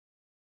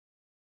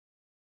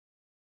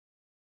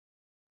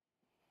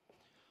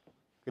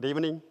Good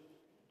evening.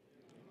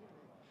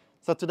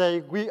 So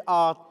today we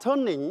are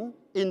turning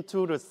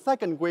into the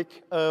second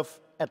week of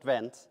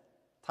Advent.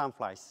 Time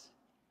flies.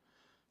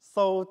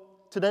 So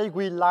today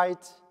we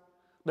light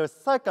the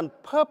second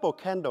purple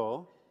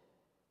candle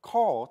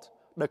called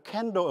the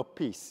candle of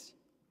peace.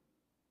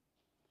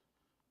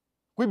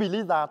 We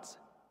believe that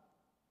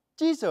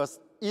Jesus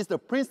is the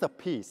Prince of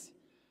Peace.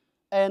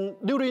 And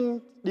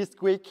during this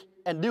week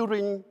and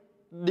during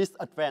this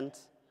Advent,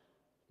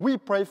 we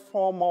pray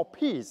for more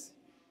peace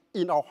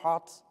in our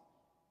hearts,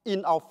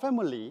 in our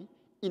family,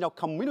 in our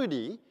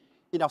community,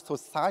 in our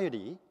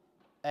society,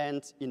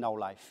 and in our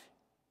life.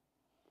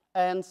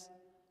 And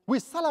we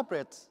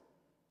celebrate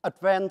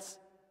Advent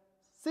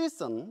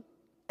season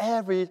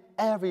every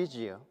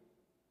year.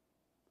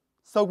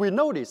 So we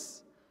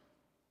notice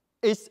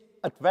each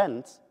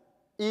Advent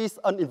is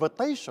an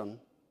invitation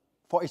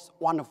for each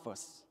one of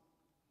us.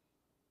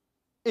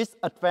 Each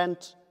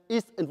Advent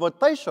is an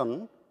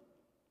invitation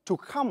to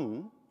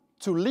come,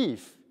 to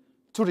live,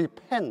 to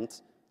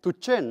repent, to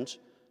change,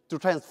 to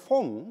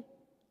transform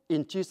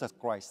in Jesus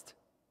Christ.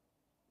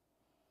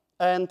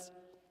 And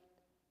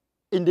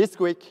in this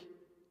week,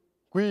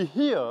 we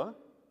hear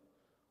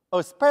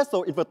a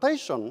special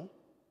invitation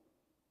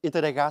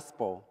into the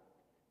gospel.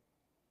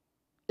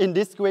 In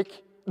this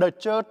week, the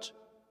church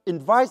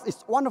invites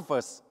each one of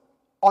us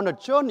on a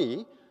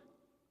journey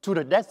to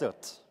the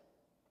desert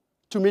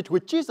to meet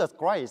with Jesus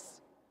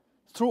Christ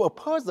through a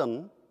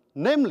person,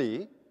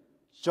 namely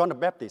John the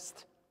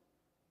Baptist.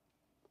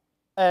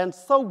 And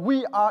so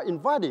we are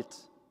invited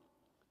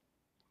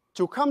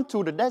to come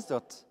to the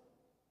desert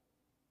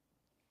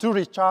to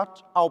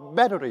recharge our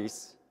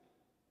batteries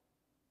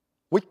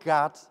with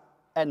God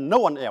and no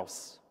one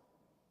else.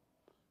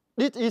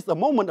 This is a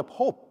moment of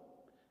hope.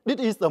 This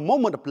is the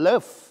moment of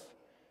love.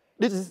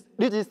 This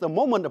is the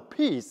moment of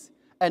peace.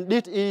 And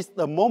this is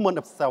the moment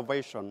of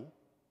salvation.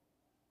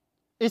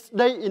 Each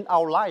day in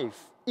our life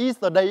is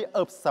the day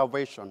of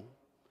salvation.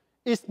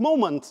 Each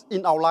moment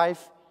in our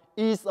life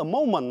is a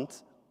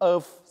moment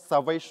of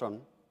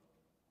salvation.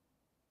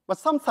 But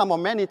sometimes or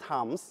many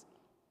times,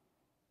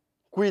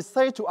 we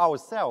say to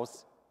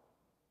ourselves,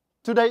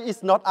 today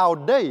is not our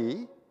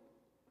day.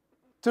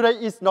 Today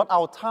is not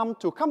our time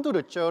to come to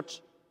the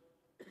church.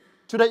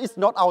 Today is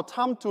not our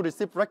time to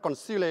receive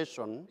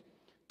reconciliation.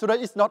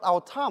 Today is not our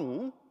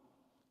time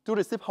to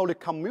receive Holy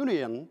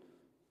Communion,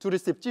 to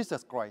receive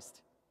Jesus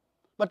Christ.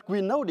 But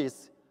we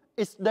notice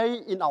each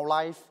day in our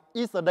life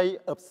is a day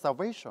of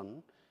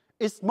salvation.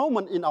 Each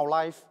moment in our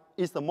life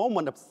is a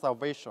moment of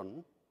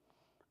salvation.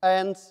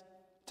 And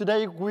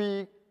today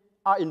we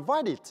are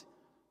invited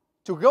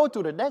to go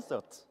to the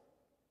desert.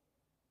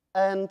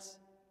 And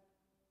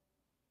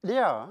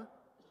there,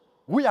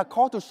 we are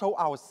called to show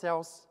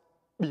ourselves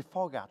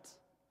before God.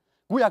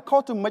 We are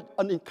called to make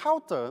an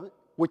encounter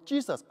with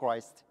Jesus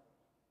Christ.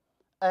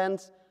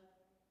 And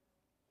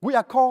we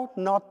are called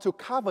not to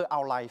cover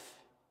our life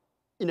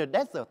in the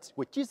desert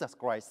with Jesus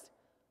Christ.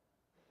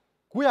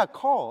 We are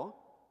called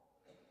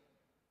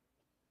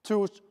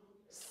to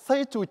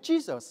say to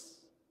Jesus,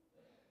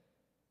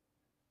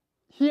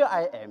 here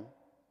I am.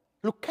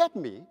 Look at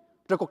me,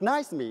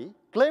 recognize me,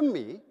 claim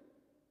me.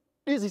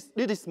 This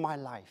is my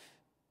life.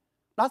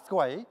 That's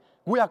why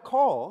we are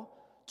called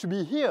to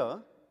be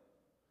here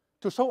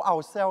to show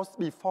ourselves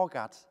before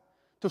God,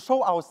 to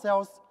show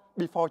ourselves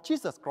before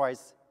Jesus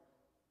Christ,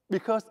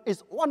 because each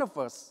one of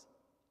us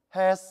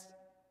has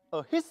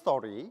a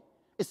history,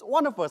 each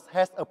one of us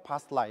has a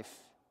past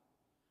life.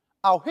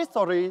 Our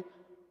history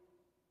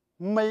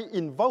may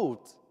involve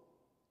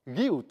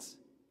guilt,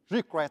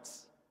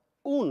 regrets,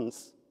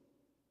 wounds,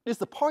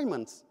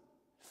 disappointments,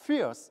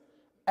 fears,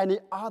 and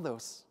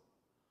others.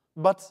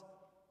 But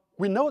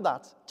we know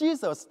that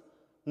Jesus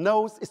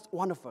knows each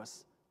one of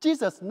us.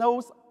 Jesus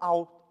knows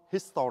our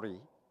history.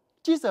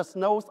 Jesus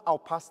knows our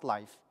past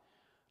life.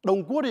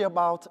 Don't worry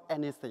about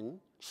anything.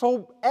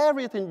 Show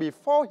everything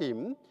before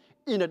Him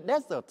in the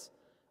desert,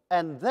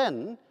 and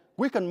then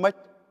we can make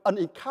an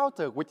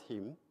encounter with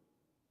Him.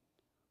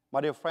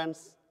 My dear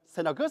friends,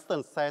 St.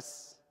 Augustine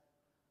says,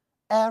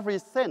 every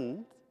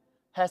sin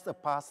has a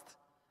past,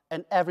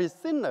 and every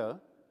sinner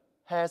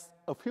has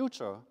a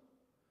future.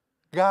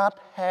 God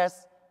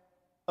has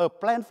a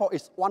plan for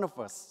each one of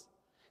us.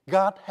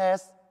 God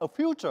has a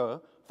future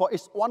for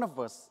each one of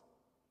us.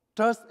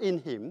 Trust in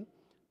Him,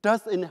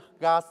 trust in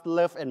God's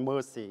love and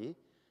mercy,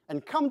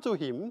 and come to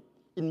Him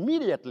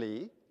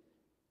immediately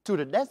to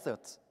the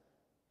desert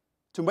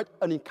to make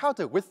an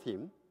encounter with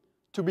Him,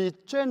 to be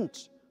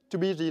changed, to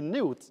be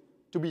renewed,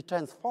 to be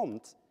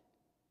transformed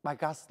by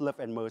God's love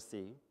and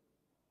mercy.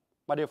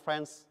 My dear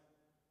friends,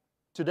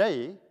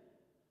 today,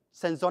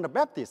 St. John the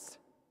Baptist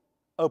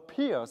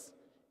appears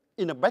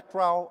in the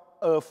background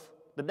of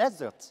the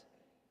desert.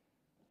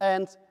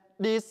 And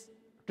this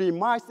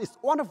reminds each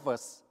one of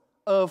us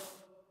of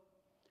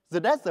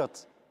the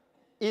desert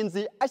in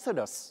the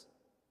Exodus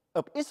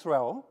of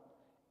Israel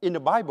in the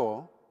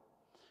Bible.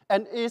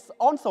 And it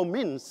also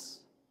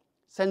means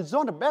St.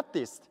 John the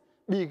Baptist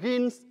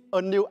begins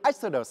a new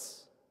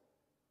Exodus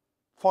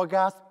for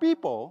God's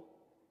people.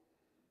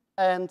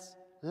 And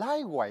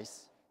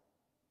likewise,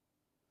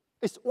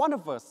 each one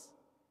of us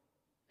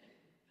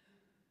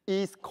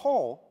is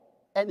called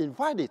and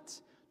invited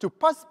to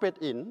participate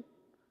in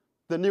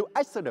the new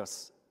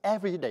Exodus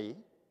every day.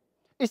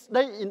 Each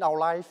day in our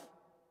life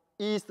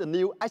is the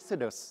new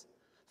Exodus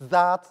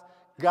that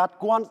God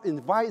wants to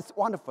invite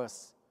one of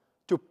us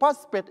to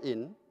participate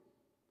in.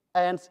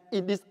 And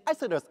in this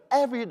Exodus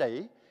every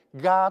day,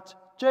 God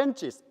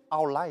changes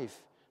our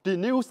life,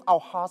 renews our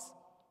hearts,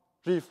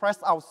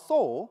 refreshes our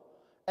soul,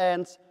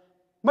 and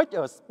makes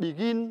us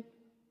begin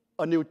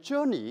a new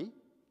journey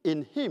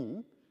in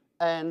Him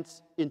and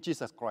in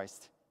Jesus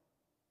Christ.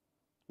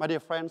 My dear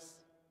friends,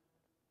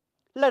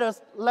 let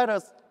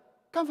us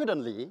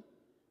confidently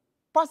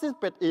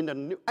participate in the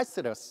new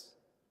Exodus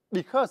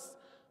because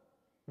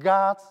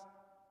God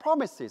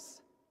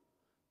promises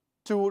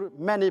to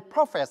many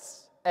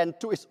prophets and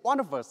to each one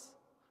of us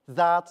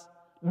that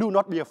do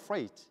not be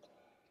afraid.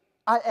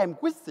 I am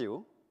with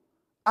you.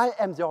 I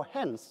am your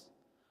hands.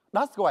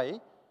 That's why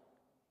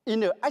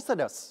in the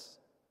Exodus,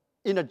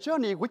 in a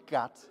journey with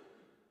God,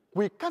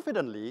 we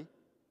confidently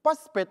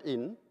participate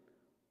in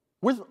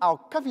with our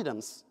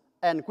confidence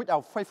and with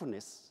our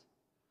faithfulness.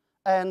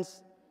 And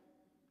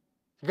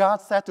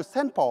God said to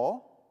St.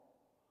 Paul,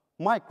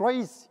 my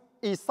grace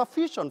is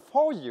sufficient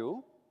for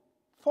you,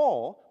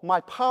 for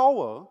my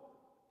power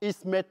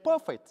is made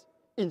perfect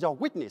in your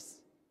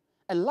weakness.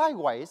 And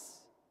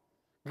likewise,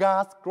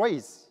 God's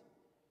grace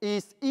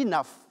is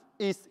enough,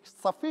 is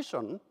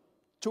sufficient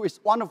to each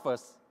one of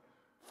us,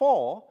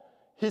 for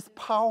His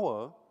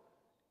power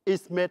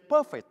is made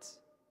perfect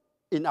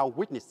in our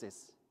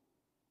weaknesses.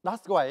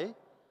 That's why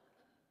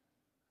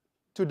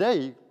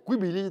today we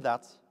believe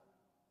that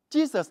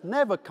Jesus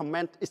never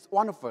commanded each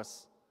one of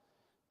us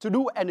to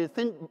do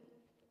anything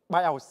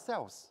by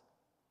ourselves,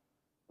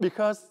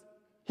 because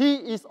He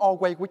is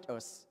always with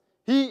us.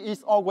 He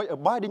is always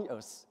abiding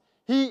us.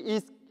 He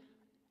is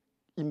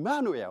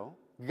Emmanuel,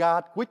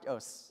 God with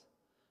us.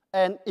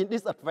 And in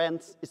this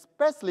Advent,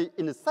 especially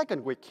in the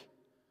second week,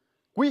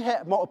 we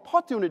have more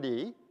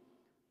opportunity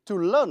to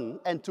learn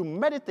and to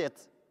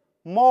meditate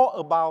more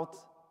about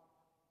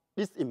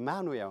this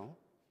Emmanuel,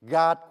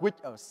 God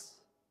with us.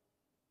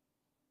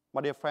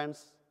 My dear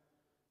friends,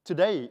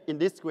 today in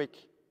this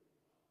week,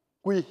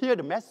 we hear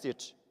the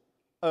message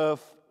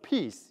of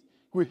peace.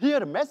 We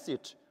hear the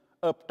message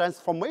of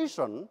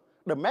transformation,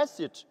 the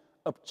message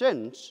of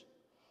change.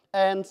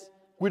 And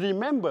we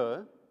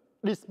remember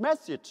this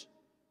message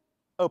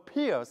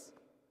appears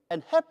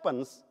and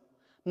happens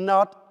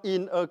not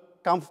in a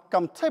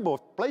comfortable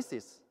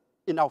places,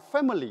 in our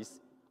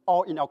families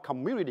or in our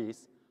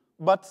communities,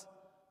 but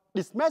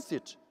this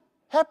message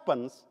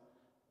happens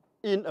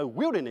in a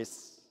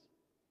wilderness.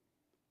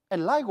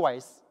 And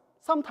likewise,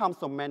 sometimes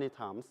or many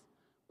times,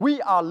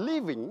 we are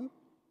living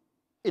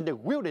in the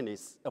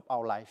wilderness of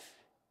our life.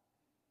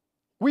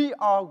 We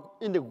are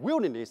in the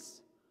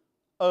wilderness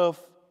of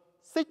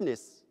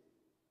sickness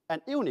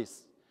and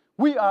illness.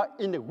 We are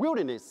in the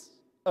wilderness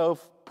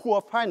of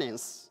poor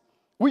finance.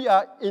 We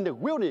are in the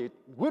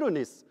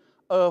wilderness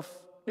of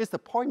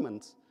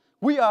disappointment.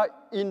 We are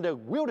in the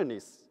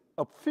wilderness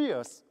of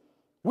fears.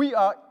 We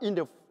are in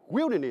the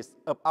wilderness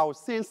of our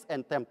sins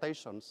and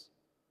temptations.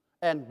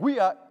 And we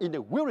are in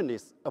the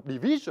wilderness of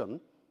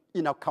division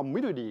in our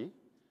community.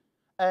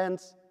 And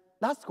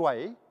that's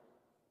why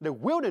the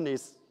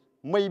wilderness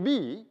may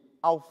be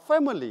our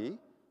family,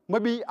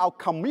 maybe our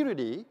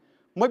community,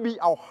 maybe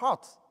our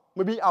heart,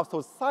 maybe our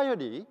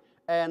society,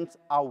 and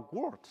our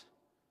world.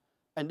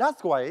 And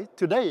that's why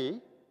today,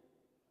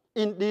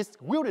 in this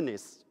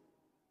wilderness,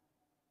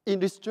 in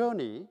this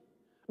journey,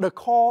 the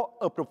call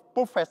of the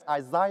prophet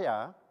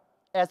Isaiah,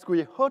 as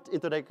we heard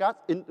in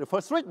the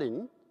first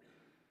reading,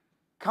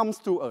 comes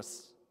to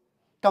us.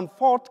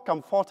 Comfort,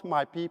 comfort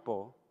my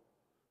people.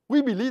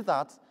 We believe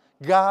that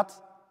God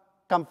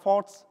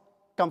comforts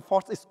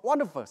each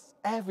one of us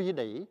every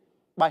day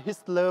by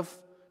His love,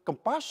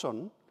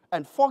 compassion,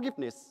 and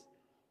forgiveness.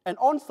 And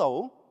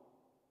also,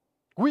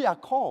 we are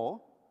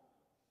called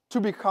to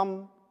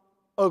become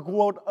a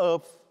word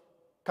of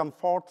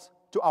comfort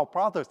to our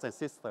brothers and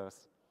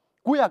sisters.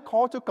 We are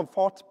called to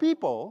comfort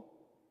people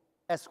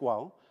as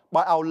well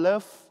by our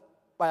love,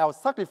 by our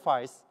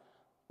sacrifice,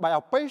 by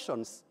our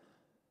patience,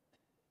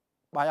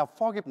 by our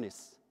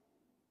forgiveness.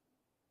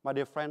 My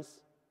dear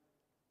friends,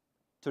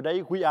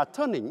 today we are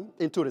turning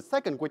into the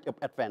second week of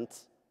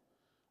Advent,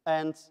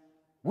 and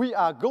we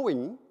are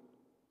going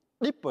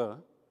deeper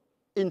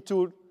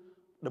into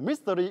the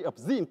mystery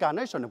of the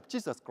incarnation of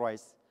Jesus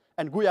Christ,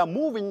 and we are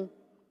moving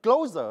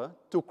closer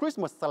to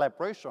Christmas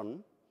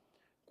celebration.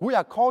 We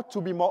are called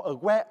to be more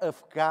aware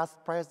of God's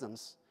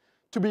presence,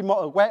 to be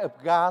more aware of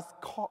God's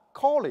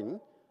calling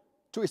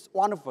to each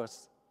one of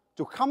us,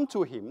 to come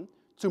to Him,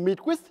 to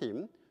meet with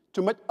Him,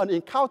 to make an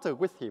encounter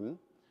with Him.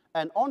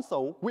 And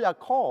also, we are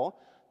called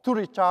to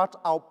recharge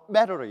our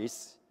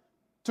batteries,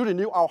 to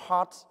renew our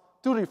hearts,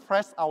 to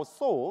refresh our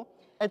soul,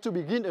 and to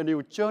begin a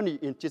new journey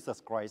in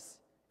Jesus Christ.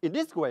 In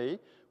this way,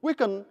 we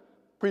can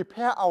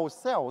prepare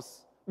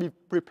ourselves,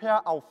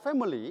 prepare our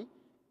family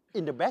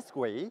in the best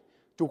way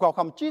to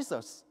welcome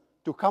Jesus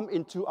to come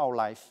into our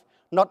life,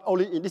 not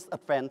only in this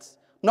Advent,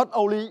 not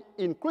only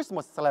in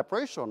Christmas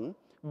celebration,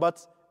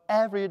 but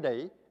every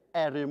day,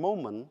 every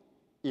moment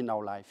in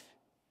our life.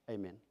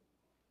 Amen.